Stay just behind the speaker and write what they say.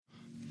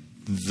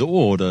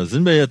So, da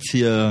sind wir jetzt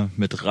hier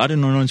mit Radio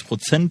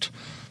 99%,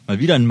 mal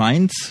wieder in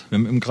Mainz. Wir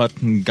haben eben gerade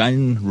einen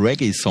geilen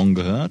Reggae-Song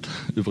gehört,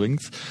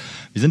 übrigens.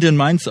 Wir sind hier in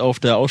Mainz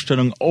auf der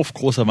Ausstellung Auf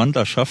großer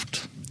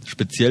Wanderschaft,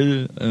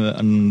 speziell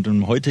an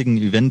dem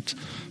heutigen Event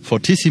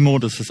Fortissimo.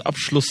 Das ist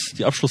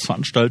die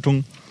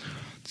Abschlussveranstaltung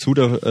zu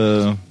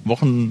der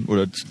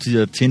zu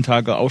dieser 10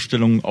 Tage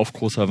Ausstellung Auf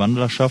großer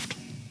Wanderschaft.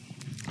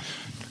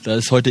 Da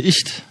ist heute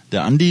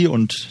der Andi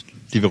und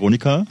die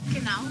Veronika.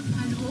 Genau,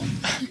 hallo.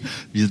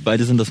 Wir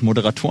beide sind das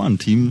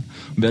Moderatorenteam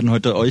und werden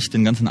heute euch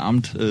den ganzen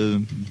Abend,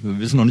 wir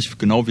wissen noch nicht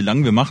genau, wie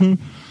lange wir machen,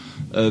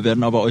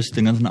 werden aber euch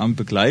den ganzen Abend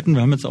begleiten.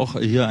 Wir haben jetzt auch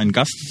hier einen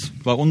Gast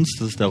bei uns,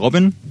 das ist der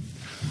Robin.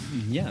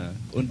 Ja,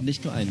 und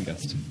nicht nur einen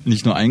Gast.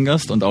 Nicht nur einen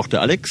Gast und auch der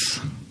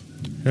Alex.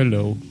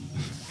 Hello.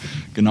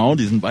 Genau,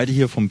 die sind beide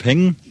hier vom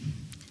Peng.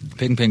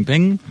 Peng, Peng,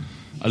 Peng.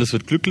 Alles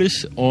wird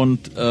glücklich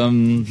und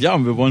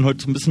wir wollen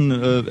heute so ein bisschen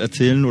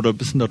erzählen oder ein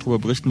bisschen darüber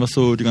berichten, was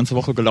so die ganze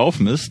Woche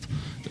gelaufen ist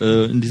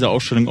in dieser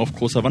Ausstellung Auf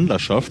großer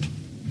Wanderschaft.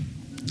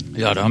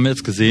 Ja, da haben wir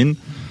jetzt gesehen,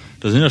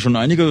 da sind ja schon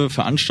einige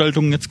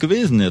Veranstaltungen jetzt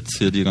gewesen jetzt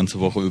hier die ganze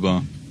Woche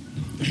über.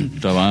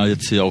 Da war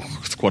jetzt hier auch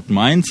Squad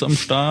Mainz am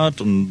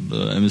Start und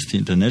Amnesty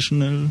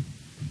International.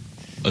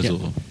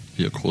 Also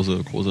hier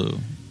große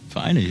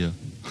Vereine hier.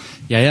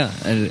 Ja,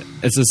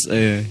 es ist,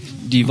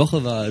 die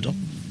Woche war doch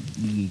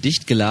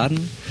dicht geladen.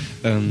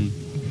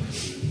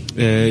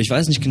 Ich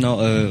weiß nicht genau,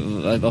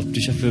 ob du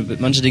dich für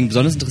manche Dinge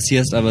besonders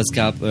interessierst, aber es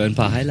gab ein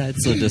paar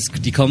Highlights. So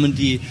die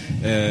Comedy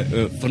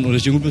von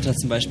Ulrich Jungblut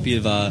zum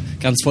Beispiel war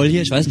ganz voll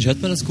hier. Ich weiß nicht,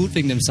 hört man das gut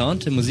wegen dem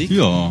Sound, der Musik?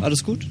 Ja.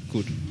 Alles gut?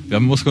 Gut. Ja,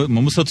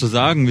 man muss dazu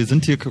sagen, wir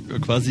sind hier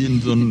quasi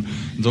in so einem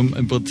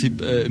im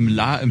Prinzip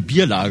im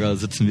Bierlager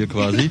sitzen wir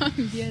quasi.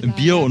 Im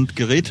Bier- und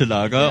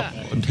Gerätelager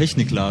und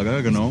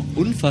Techniklager, genau.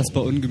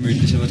 Unfassbar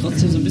ungemütlich, aber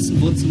trotzdem so ein bisschen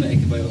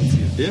Wohnzimmer-Ecke bei uns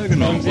hier. Ja,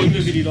 genau. Dann sehen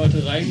wir, wie die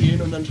Leute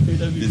reingehen und dann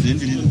später wir sehen,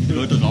 wie die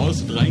Leute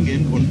raus und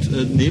reingehen und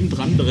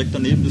direkt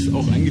daneben ist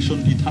auch eigentlich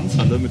schon die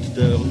Tanzhalle mit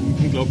der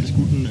unglaublich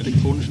guten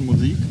elektronischen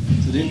Musik.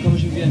 Zu denen komme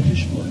ich mir wie ein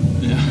Fisch vor.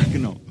 Ja,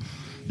 genau.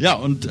 Ja,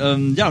 und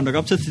da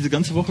gab es jetzt diese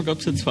ganze Woche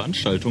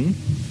Veranstaltungen.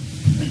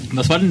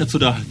 Was war denn jetzt so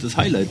das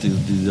Highlight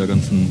dieser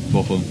ganzen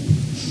Woche?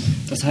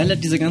 Das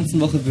Highlight dieser ganzen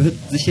Woche wird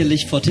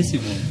sicherlich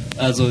Fortissimo.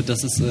 Also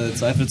das ist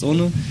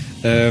zweifelsohne.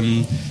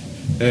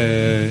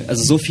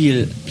 Also so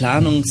viel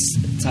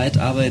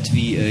Planungszeitarbeit,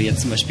 wie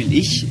jetzt zum Beispiel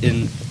ich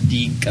in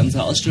die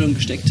ganze Ausstellung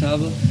gesteckt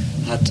habe,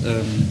 hat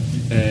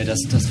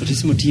das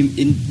Fortissimo-Team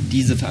in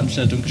diese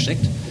Veranstaltung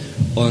gesteckt.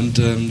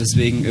 Und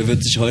deswegen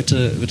wird es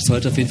heute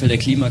auf jeden Fall der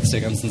Klimax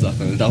der ganzen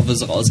Sache. Darauf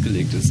ist es auch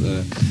ausgelegt. Es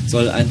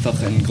soll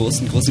einfach einen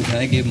großen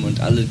Knall geben und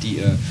alle, die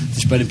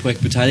sich bei dem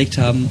Projekt beteiligt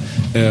haben,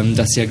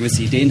 das ja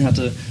gewisse Ideen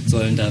hatte,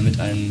 sollen da mit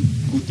einem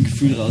guten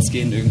Gefühl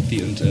rausgehen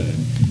irgendwie und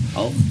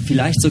auch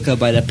vielleicht sogar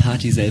bei der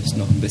Party selbst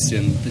noch ein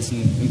bisschen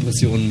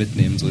Impressionen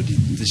mitnehmen, so die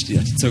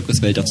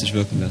Zirkuswelt auf sich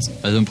wirken lassen.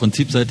 Also im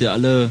Prinzip seid ihr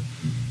alle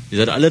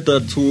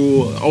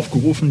dazu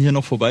aufgerufen, hier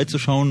noch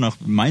vorbeizuschauen, nach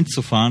Mainz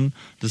zu fahren.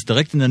 Das ist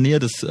direkt in der Nähe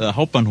des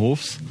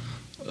Hauptbahnhofs.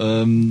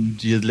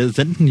 Die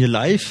senden hier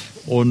live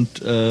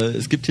und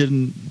es gibt hier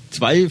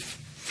 2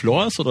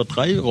 Floors oder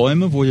 3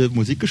 Räume, wo hier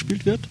Musik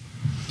gespielt wird.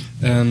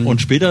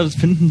 Und später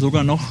finden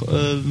sogar noch,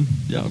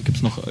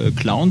 gibt's noch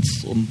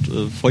Clowns und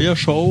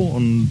Feuershow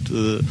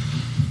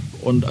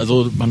und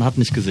also man hat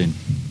nicht gesehen.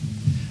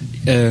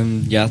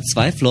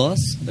 2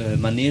 Floors,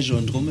 Manege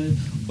und Rummel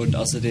und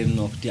außerdem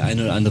noch die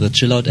eine oder andere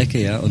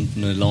Chillout-Ecke, und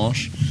eine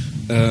Lounge.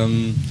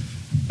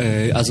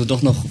 Also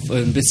doch noch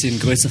ein bisschen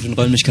größer von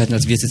Räumlichkeiten,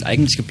 als wir es jetzt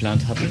eigentlich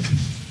geplant hatten.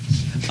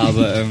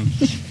 Aber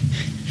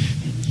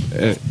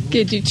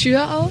geht die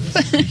Tür auf?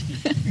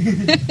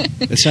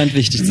 Es scheint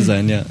wichtig zu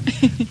sein, ja.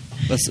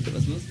 Was los?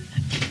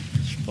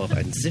 Ich brauche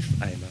einen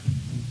Siff-Eimer.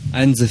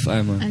 Ein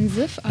Siff-Eimer. Ein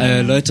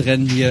Siff-Eimer. Leute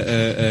rennen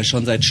hier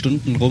schon seit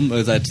Stunden rum,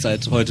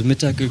 seit heute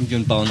Mittag irgendwie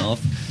und bauen auf.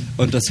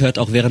 Und das hört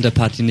auch während der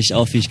Party nicht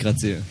auf, wie ich gerade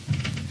sehe.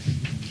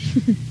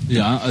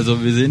 Ja,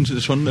 also wir sehen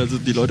schon, also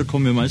die Leute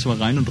kommen hier manchmal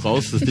rein und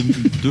raus. Das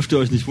dürft ihr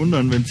euch nicht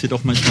wundern, wenn es hier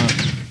doch manchmal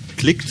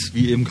klickt,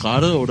 wie eben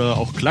gerade, oder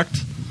auch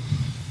klackt,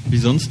 wie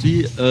sonst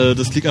wie.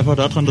 Das liegt einfach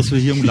daran, dass wir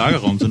hier im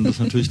Lagerraum sind, dass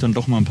natürlich dann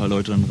doch mal ein paar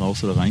Leute dann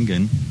raus oder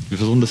reingehen. Wir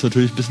versuchen das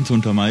natürlich ein bisschen zu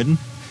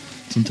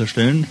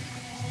unterstellen.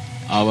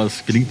 Aber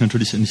es gelingt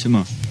natürlich nicht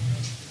immer.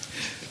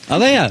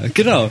 Aber ja,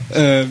 genau.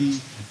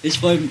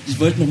 Ich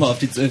wollte nochmal auf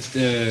die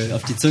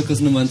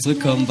Zirkusnummern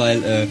zurückkommen,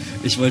 weil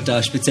ich wollte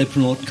da speziell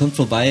promoten, kommt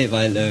vorbei,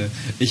 weil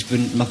ich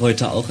mache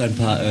heute auch ein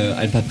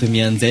paar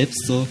Premieren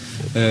selbst so.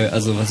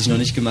 Also was ich noch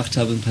nicht gemacht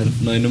habe, ein paar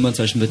neue Nummern,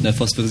 zum Beispiel mit einer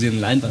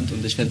phosphorisierenden Leinwand.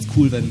 Und ich fände es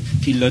cool, wenn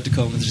viele Leute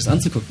kommen, um sich das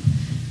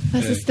anzugucken.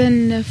 Was ist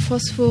denn eine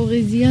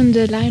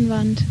phosphorisierende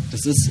Leinwand?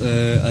 Das ist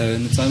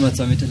eine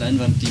 2x2 Meter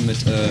Leinwand, die mit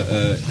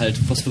halt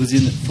Phosphor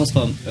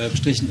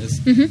bestrichen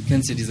ist. Mhm.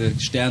 Kennst du diese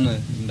Sterne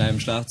in deinem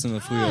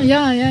Schlafzimmer früher?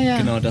 Ja.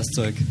 Genau, das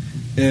Zeug.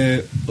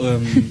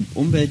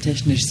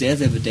 Umwelttechnisch sehr,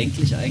 sehr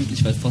bedenklich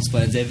eigentlich, weil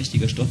Phosphor ein sehr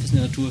wichtiger Stoff ist in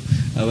der Natur.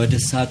 Aber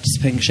das hat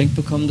Peng geschenkt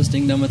bekommen, das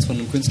Ding damals von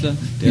einem Künstler,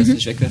 der es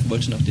nicht wegwerfen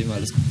wollte, nachdem er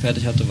alles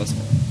fertig hatte, was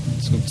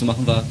zu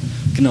machen war.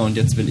 Genau, und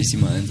jetzt will ich sie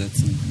mal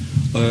einsetzen.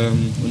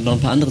 Und noch ein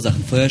paar andere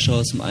Sachen.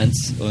 Feuershows um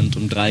 1 und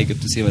um 3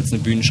 gibt es jeweils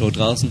eine Bühnenshow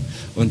draußen.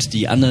 Und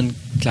die anderen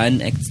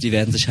kleinen Acts, die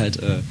werden sich halt,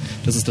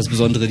 das ist das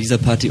Besondere dieser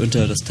Party,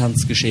 unter das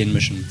Tanzgeschehen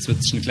mischen. Es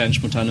wird sich eine kleine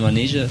spontane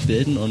Manege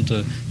bilden und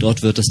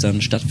dort wird es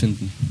dann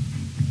stattfinden.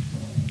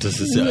 Das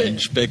ist ja ein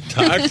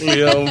Spektakel,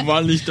 ja, oh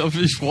Mann, ich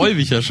freue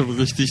mich ja schon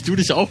richtig. Du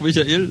dich auch,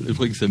 Michael?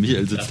 Übrigens, der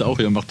Michael sitzt da auch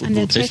hier und macht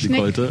unsere Technik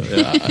heute.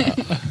 Ja.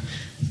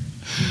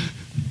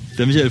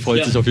 Der Michael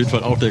freut sich auf jeden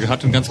Fall auch, der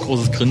hat ein ganz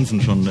großes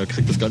Grinsen schon, der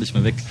kriegt das gar nicht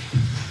mehr weg.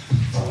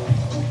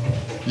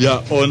 Ja,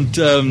 und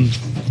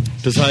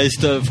das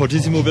heißt,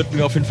 Fortissimo wird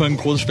mir auf jeden Fall ein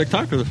großes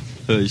Spektakel,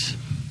 höre ich.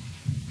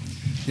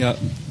 Ja.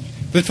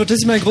 Wird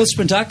Fortissimo ein großes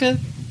Spektakel?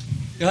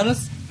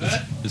 Johannes?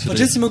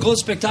 Fortissimo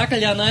großes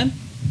Spektakel, ja, nein?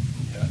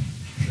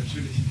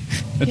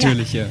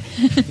 Natürlich, ja.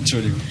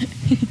 Entschuldigung.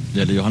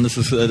 Ja, der Johannes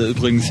ist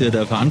übrigens hier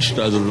der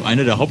Veranstalter, also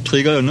einer der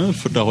Hauptträger, ne,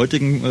 von der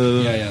heutigen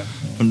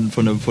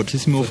von der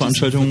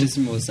Fortissimo-Veranstaltung.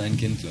 Fortissimo ist sein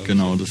Kind, glaube ich.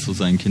 Genau, das ist so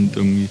sein Kind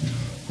irgendwie.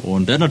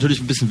 Und der hat natürlich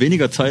ein bisschen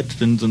weniger Zeit,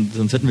 denn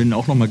sonst hätten wir ihn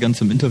auch noch mal ganz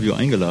im Interview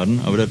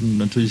eingeladen. Aber der hat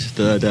natürlich,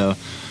 der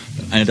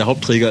einer der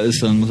Hauptträger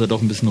ist, dann muss er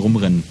doch ein bisschen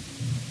rumrennen.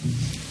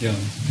 Ja,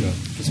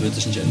 das wird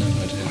sich nicht ändern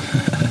heute.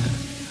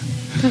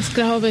 Das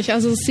glaube ich.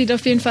 Also es sieht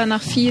auf jeden Fall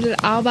nach viel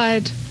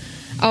Arbeit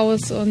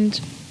aus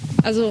und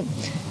also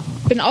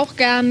bin auch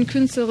gern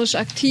künstlerisch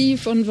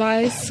aktiv und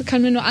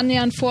kann mir nur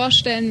annähernd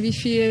vorstellen, wie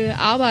viel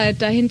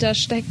Arbeit dahinter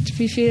steckt.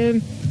 Wie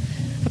viel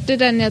habt ihr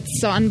denn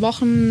jetzt so an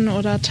Wochen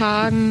oder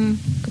Tagen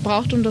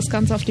gebraucht, um das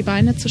Ganze auf die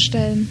Beine zu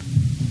stellen?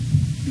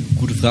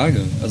 Gute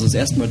Frage. Also das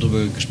erste Mal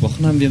darüber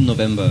gesprochen haben wir im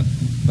November.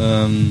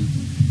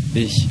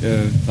 Ich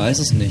weiß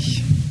es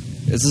nicht.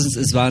 Es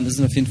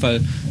sind auf jeden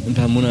Fall ein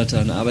paar Monate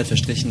an Arbeit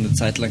verstrichen. Eine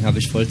Zeit lang habe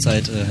ich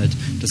Vollzeit halt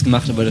das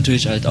gemacht, aber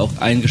natürlich halt auch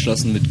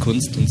eingeschlossen mit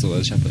Kunst und so.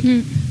 Also ich habe halt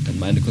dann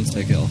meine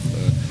Kunstwerke auch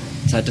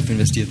Zeit dafür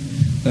investiert.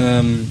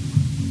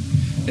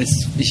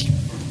 Ich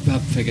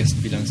habe vergessen,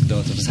 wie lange es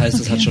gedauert hat. Das heißt,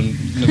 es hat schon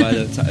eine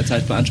Weile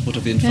Zeit beansprucht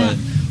auf jeden Fall.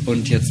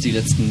 Und jetzt die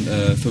letzten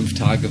 5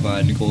 Tage war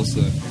eine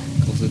große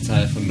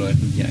Zahl von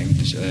Leuten, die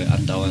eigentlich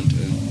andauernd,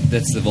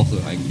 letzte Woche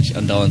eigentlich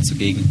andauernd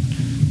zugegen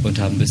und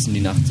haben bis in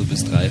die Nacht, so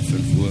bis 3, 5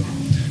 Uhr,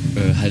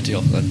 halt ja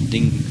auch an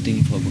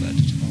Dingen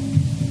vorbereitet.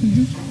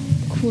 Mhm.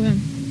 Cool.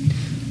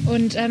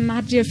 Und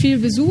habt ihr viel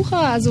Besucher?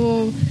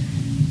 Also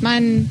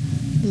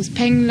das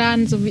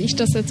Pengland, so wie ich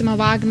das jetzt immer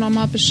wahrgenommen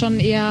habe, ist schon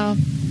eher,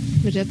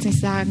 ich würde jetzt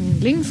nicht sagen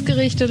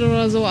linksgerichtet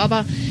oder so,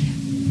 aber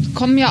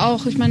kommen ja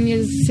auch, ich meine,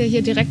 es ist ja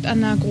hier direkt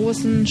an einer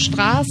großen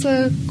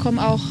Straße,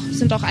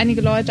 sind auch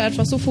einige Leute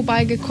einfach so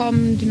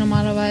vorbeigekommen, die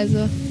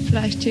normalerweise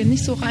vielleicht hier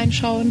nicht so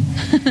reinschauen.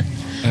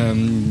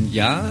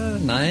 Ja,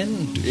 nein,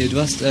 du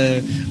hast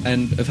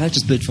ein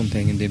falsches Bild vom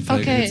Peng in dem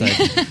Fall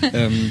gezeigt.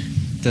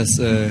 Das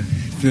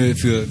für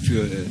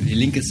die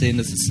linke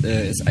Szene ist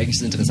eigentlich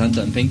das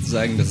Interessante an Peng zu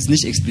sagen, dass es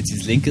nicht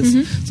explizit link ist,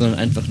 sondern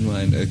einfach nur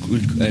ein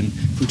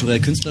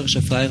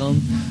kulturell-künstlerischer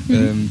Freiraum,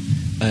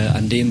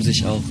 an dem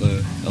sich auch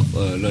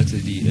Leute,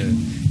 die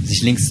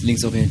sich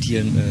links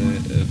orientieren,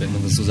 wenn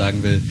man das so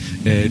sagen will,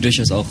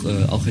 durchaus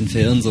auch in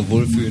Verirren so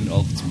wohlfühlen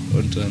auch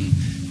und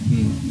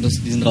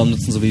diesen Raum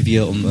nutzen, so wie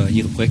wir, um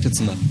ihre Projekte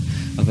zu machen.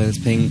 Aber das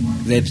Peng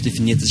selbst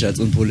definiert sich als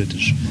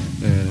unpolitisch.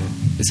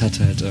 Es hat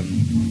halt,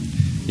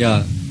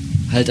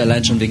 halt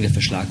allein schon wegen der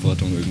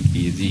Verschlagwortung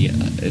irgendwie.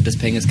 Das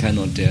Peng ist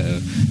keiner,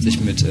 der sich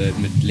mit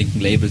linken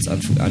Labels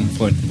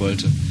anfreunden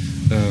wollte.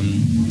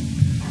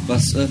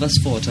 Was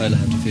Vorurteile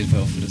hat auf jeden Fall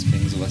auch für das Peng,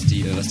 so was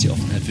die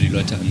Offenheit für die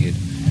Leute angeht.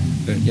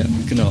 Ja,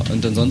 genau.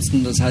 Und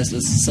ansonsten, das heißt,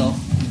 es ist auch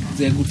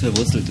sehr gut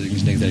verwurzelt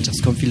in der Gesellschaft.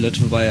 Es kommen viele Leute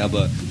vorbei,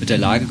 aber mit der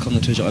Lage kommen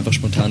natürlich auch einfach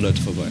spontan Leute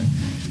vorbei.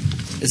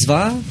 Es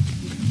war,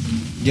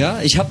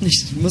 ich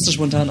musste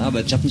spontan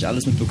arbeiten, ich habe nicht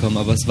alles mitbekommen,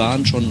 aber es war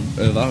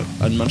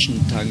an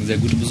manchen Tagen sehr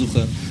gute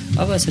Besucher,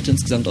 aber es hätte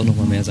insgesamt auch noch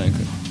mal mehr sein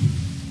können.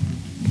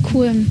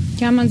 Cool.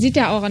 Ja, man sieht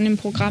ja auch an dem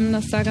Programm,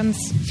 dass da ganz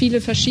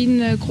viele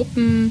verschiedene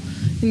Gruppen,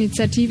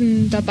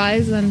 Initiativen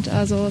dabei sind.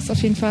 Also es ist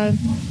auf jeden Fall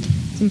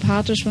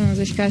sympathisch, wenn man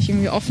sich gleich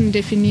irgendwie offen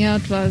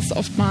definiert, weil es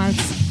oftmals,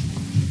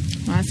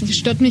 es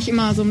stört mich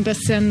immer so ein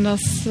bisschen,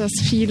 dass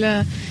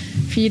viele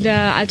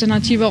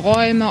alternative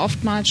Räume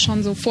oftmals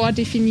schon so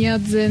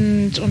vordefiniert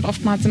sind und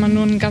oftmals immer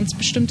nur ein ganz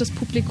bestimmtes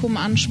Publikum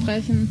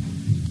ansprechen.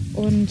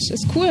 Und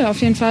ist cool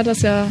auf jeden Fall,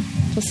 dass ihr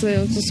das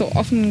so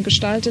offen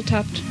gestaltet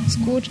habt.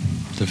 Ist gut.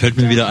 Da fällt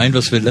mir wieder ein,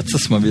 was wir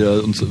letztes Mal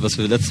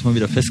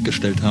wieder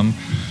festgestellt haben: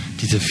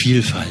 diese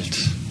Vielfalt.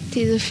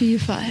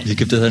 Hier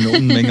gibt es eine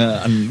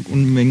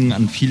Unmengen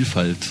an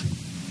Vielfalt.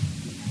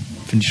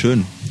 Finde ich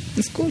schön.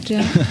 Ist gut,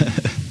 ja.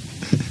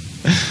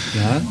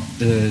 Ja,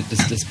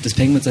 das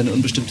Peng mit seiner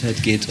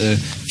Unbestimmtheit geht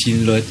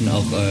vielen Leuten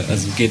auch,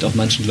 geht auch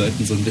manchen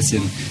Leuten so ein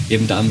bisschen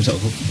eben damit auch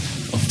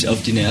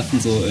auf die Nerven,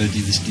 so,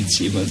 die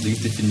sich eben als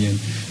links definieren.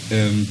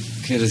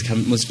 Das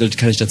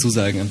kann ich dazu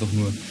sagen, einfach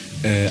nur.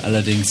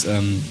 Allerdings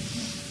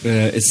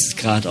ist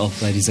gerade auch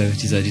bei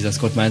dieser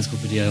Scott Mines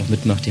Gruppe, die ja auch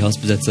mitmacht, die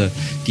Hausbesetzer,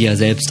 die ja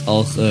selbst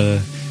auch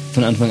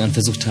von Anfang an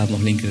versucht haben,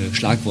 auch linke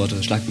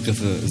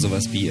Schlagbegriffe,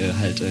 sowas wie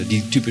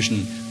die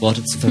typischen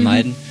Worte zu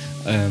vermeiden,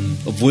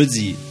 obwohl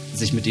sie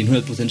sich mit denen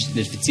 100%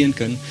 identifizieren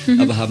können,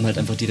 aber haben halt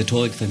einfach die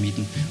Rhetorik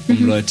vermieden,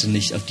 um Leute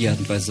nicht auf die Art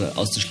und Weise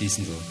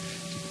auszuschließen. So.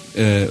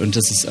 Und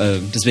das ist,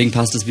 deswegen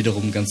passt das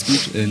wiederum ganz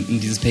gut in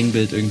dieses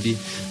Peng-Bild irgendwie,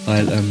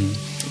 weil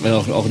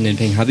auch in den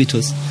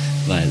Peng-Habitus,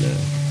 weil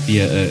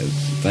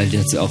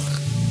jetzt auch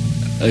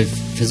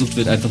versucht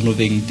wird, einfach nur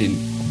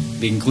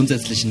wegen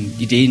grundsätzlichen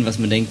Ideen, was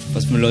man denkt,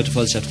 was man Leute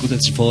vor sich hat,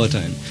 grundsätzlichen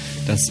Vorurteilen,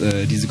 dass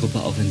diese Gruppe,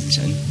 auch wenn sie sich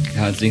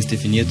als links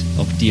definiert,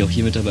 die auch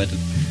hier mitarbeitet,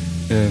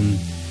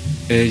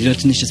 die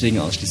Leute nicht deswegen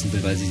ausschließen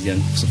will, weil sie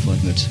dann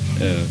sofort mit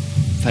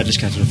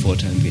Feindlichkeit oder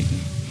Vorurteilen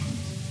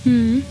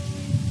begegnen.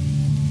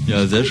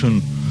 Ja, sehr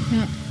schön.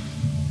 Ja.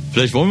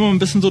 Vielleicht wollen wir mal ein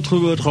bisschen so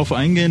drauf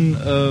eingehen,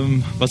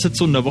 was jetzt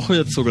so in der Woche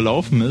jetzt so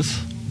gelaufen ist.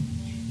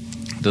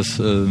 Das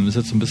ist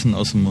jetzt ein bisschen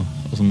aus dem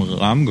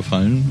Rahmen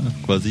gefallen,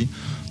 quasi.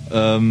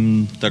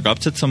 Da gab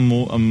es jetzt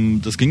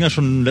das ging ja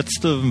schon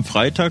letzten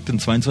Freitag, den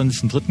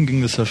 22.03.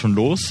 ging das ja schon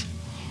los,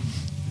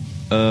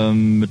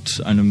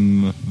 mit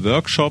einem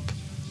Workshop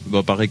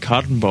über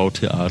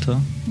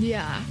Barrikadenbautheater.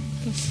 Ja,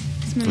 das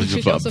ist mir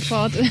natürlich auch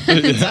sofort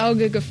ins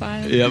Auge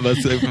gefallen. Ja,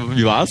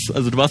 wie war's?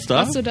 Also du warst da?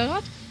 Warst du da?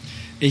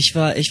 Ich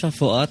war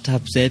vor Ort,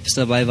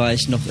 dabei war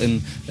ich noch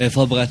in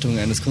Vorbereitung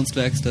eines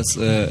Kunstwerks, das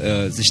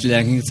sich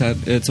lang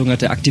hingezogen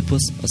hat, der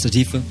Aktipus aus der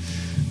Tiefe.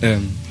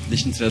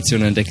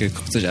 Lichtinstallation an der Decke,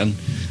 guckt euch an.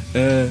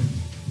 Da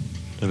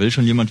will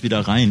schon jemand wieder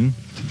rein.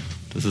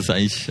 Das ist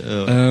eigentlich...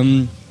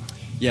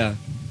 ja.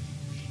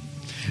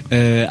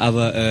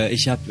 Aber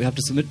ich hab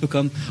das so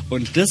mitbekommen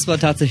und das war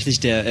tatsächlich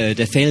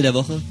der Fail der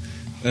Woche.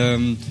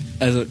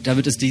 Also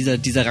damit ist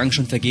dieser Rang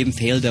schon vergeben,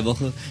 Fail der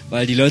Woche,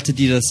 weil die Leute,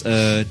 die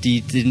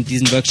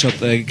diesen Workshop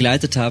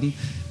geleitet haben,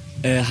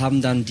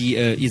 haben dann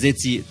ihr seht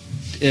sie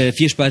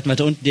 4 Spalten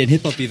weiter unten, den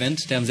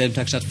Hip-Hop-Event, der am selben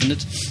Tag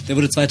stattfindet, der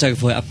wurde 2 Tage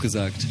vorher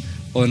abgesagt.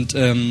 Und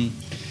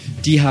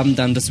die haben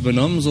dann das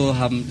übernommen,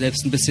 haben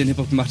selbst ein bisschen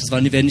Hip-Hop gemacht.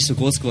 Die wären nicht so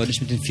groß geworden,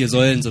 nicht mit den 4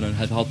 Säulen, sondern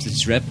halt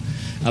hauptsächlich Rap.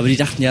 Aber die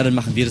dachten, ja, dann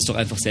machen wir das doch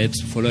einfach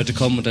selbst, bevor Leute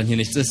kommen und dann hier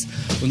nichts ist.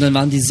 Und dann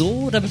waren die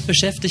so damit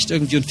beschäftigt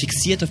irgendwie und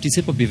fixiert auf dieses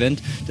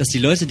Hip-Hop-Event, dass die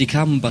Leute, die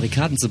kamen, um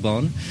Barrikaden zu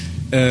bauen,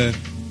 dann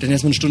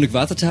erstmal eine Stunde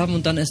gewartet haben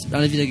und dann erst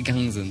alle wieder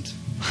gegangen sind.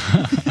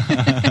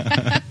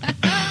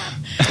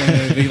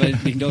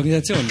 Wegen der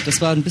Organisation.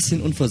 Das war ein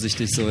bisschen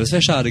unvorsichtig so. Das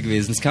wäre schade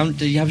gewesen.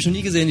 Die habe ich noch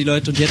nie gesehen, die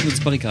Leute, und die hätten uns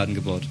Barrikaden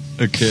gebaut.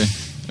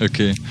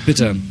 Okay.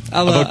 Bitte.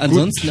 Aber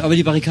ansonsten,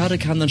 die Barrikade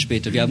kam dann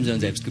später. Wir haben sie dann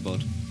selbst gebaut.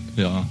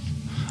 Ja.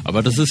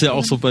 Aber das ist ja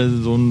auch so bei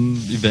so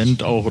einem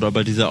Event auch oder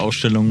bei dieser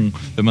Ausstellung,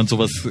 wenn man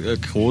sowas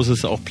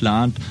Großes auch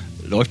plant,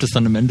 läuft es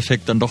dann im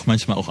Endeffekt dann doch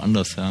manchmal auch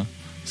anders, ja.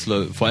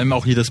 Vor allem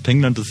auch hier das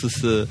Pengland, das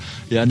ist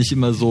ja nicht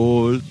immer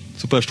so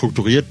super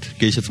strukturiert,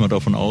 gehe ich jetzt mal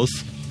davon aus.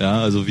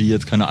 Ja, also wie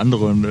jetzt keine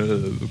anderen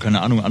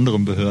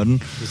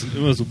Behörden. Wir sind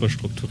immer super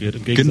strukturiert,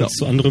 im Gegensatz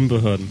zu anderen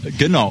Behörden.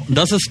 Genau, und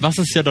das ist, was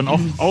es ja dann auch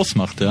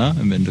ausmacht, ja,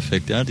 im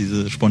Endeffekt, ja,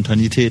 diese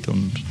Spontanität,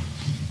 und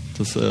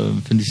das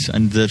finde ich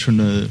eine sehr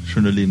schöne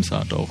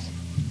Lebensart auch.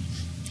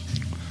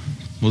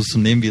 Muss es so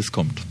nehmen, wie es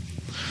kommt.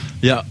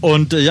 Ja,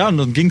 und und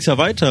dann ging es ja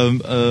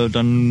weiter.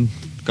 Dann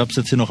gab es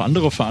jetzt hier noch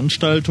andere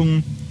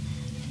Veranstaltungen.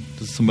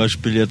 Das ist zum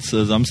Beispiel jetzt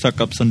Samstag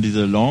gab es dann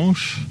diese Lounge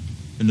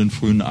in den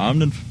frühen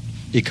Abenden.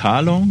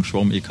 EK-Lounge?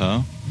 Warum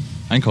EK?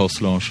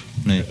 Einkaufslounge?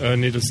 Nee.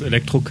 Das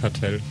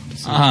Elektrokartell.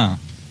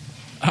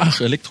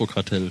 Ach,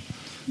 Elektrokartell.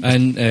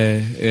 Ein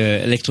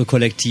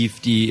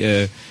Elektrokollektiv,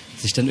 die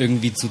sich dann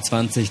irgendwie zu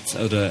 20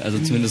 oder also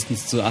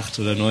zumindest zu 8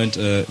 oder 9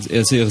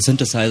 ihre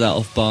Synthesizer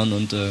aufbauen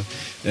und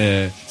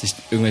sich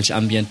irgendwelche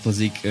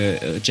Ambient-Musik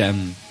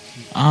jammen.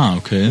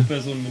 Okay.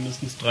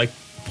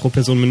 Pro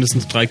Person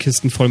mindestens 3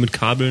 Kisten voll mit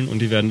Kabeln, und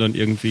die werden dann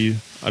irgendwie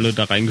alle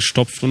da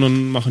reingestopft und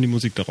dann machen die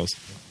Musik daraus.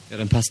 Ja,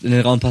 dann in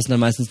den Raum passen dann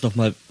meistens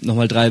nochmal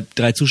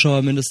 3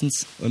 Zuschauer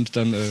mindestens, und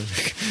dann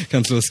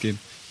kann es losgehen.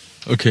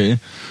 Okay.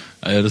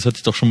 Ja, das hört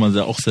sich doch schon mal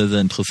auch sehr,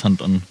 sehr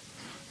interessant an.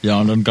 Ja,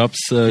 und dann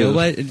gab's...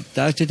 wobei,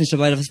 da steht nicht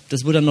dabei,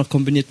 das wurde dann noch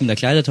kombiniert mit der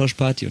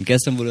Kleidertauschparty, und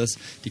gestern wurde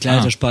die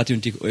Kleidertauschparty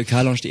und die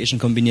EK-Lounge, die schon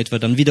kombiniert war,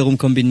 dann wiederum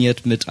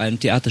kombiniert mit einem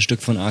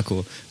Theaterstück von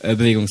Arco,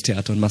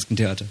 Bewegungstheater und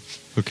Maskentheater.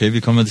 Okay,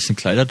 wie kann man sich eine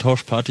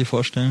Kleidertauschparty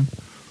vorstellen?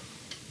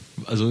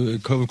 Also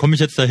komme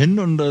ich jetzt da hin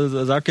und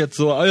sag jetzt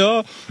so,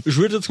 ich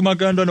würde jetzt mal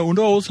gerne deine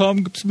Unterhose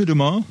haben, gib's mir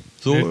mal.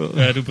 So,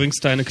 du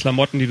bringst deine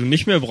Klamotten, die du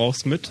nicht mehr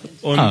brauchst, mit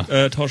und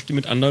tauschst die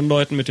mit anderen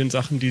Leuten mit den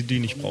Sachen, die die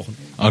nicht brauchen.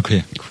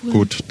 Okay, cool.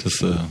 Gut, das,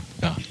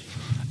 ja.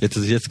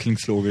 Jetzt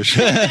klingt's logisch.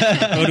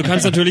 Aber du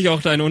kannst natürlich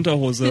auch deine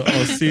Unterhose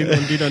ausziehen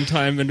und die dann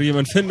teilen, wenn du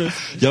jemanden findest.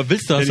 Ja,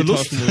 willst du, hast du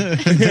Lust?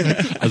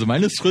 Also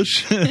meine ist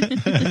frisch.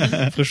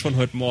 Frisch von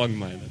heute Morgen,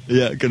 meine.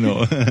 Ja,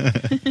 genau.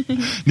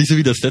 Nicht so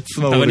wie das letzte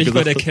Mal. Aber nicht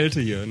bei der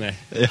Kälte hier, ne.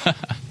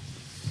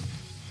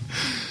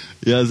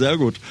 Ja, sehr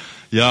gut.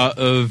 Ja,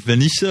 wenn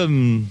nicht,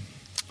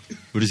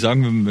 würde ich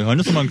sagen, wir hören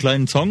jetzt noch mal einen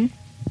kleinen Song.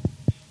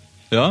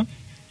 Ja?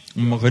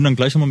 Und wir hören dann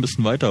gleich noch mal ein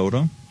bisschen weiter,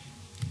 oder?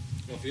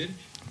 Auf jeden Fall.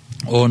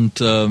 Und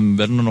werden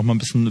dann noch mal ein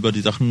bisschen über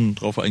die Sachen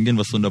drauf eingehen,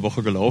 was so in der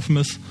Woche gelaufen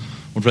ist.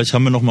 Und vielleicht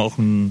haben wir noch mal auch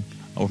einen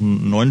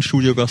neuen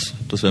Studiogast.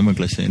 Das werden wir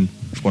gleich sehen,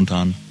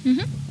 spontan.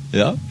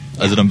 Ja?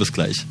 Also dann bis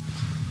gleich.